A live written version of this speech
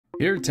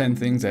Here are 10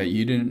 things that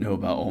you didn't know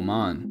about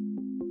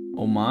Oman.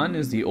 Oman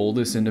is the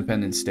oldest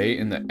independent state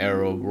in the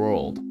Arab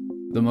world.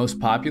 The most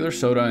popular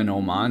soda in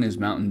Oman is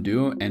Mountain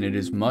Dew, and it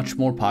is much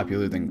more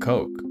popular than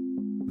Coke.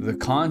 The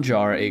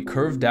Khanjar, a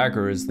curved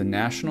dagger, is the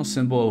national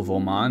symbol of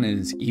Oman and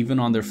is even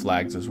on their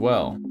flags as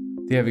well.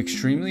 They have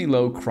extremely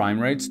low crime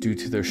rates due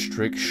to their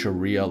strict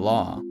Sharia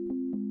law.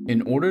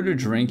 In order to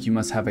drink, you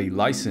must have a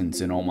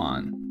license in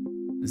Oman.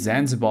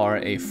 Zanzibar,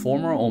 a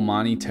former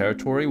Omani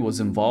territory, was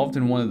involved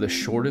in one of the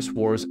shortest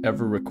wars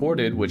ever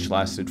recorded, which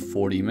lasted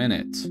 40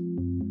 minutes.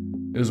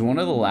 It was one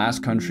of the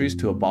last countries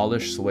to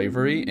abolish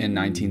slavery in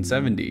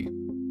 1970.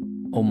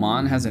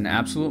 Oman has an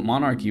absolute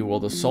monarchy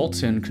while the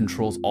Sultan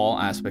controls all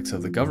aspects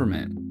of the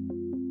government.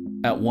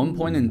 At one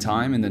point in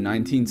time in the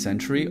 19th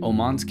century,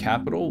 Oman's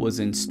capital was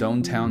in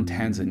Stone Town,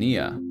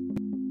 Tanzania.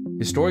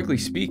 Historically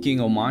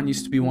speaking, Oman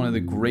used to be one of the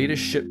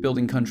greatest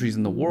shipbuilding countries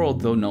in the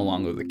world, though no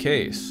longer the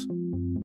case.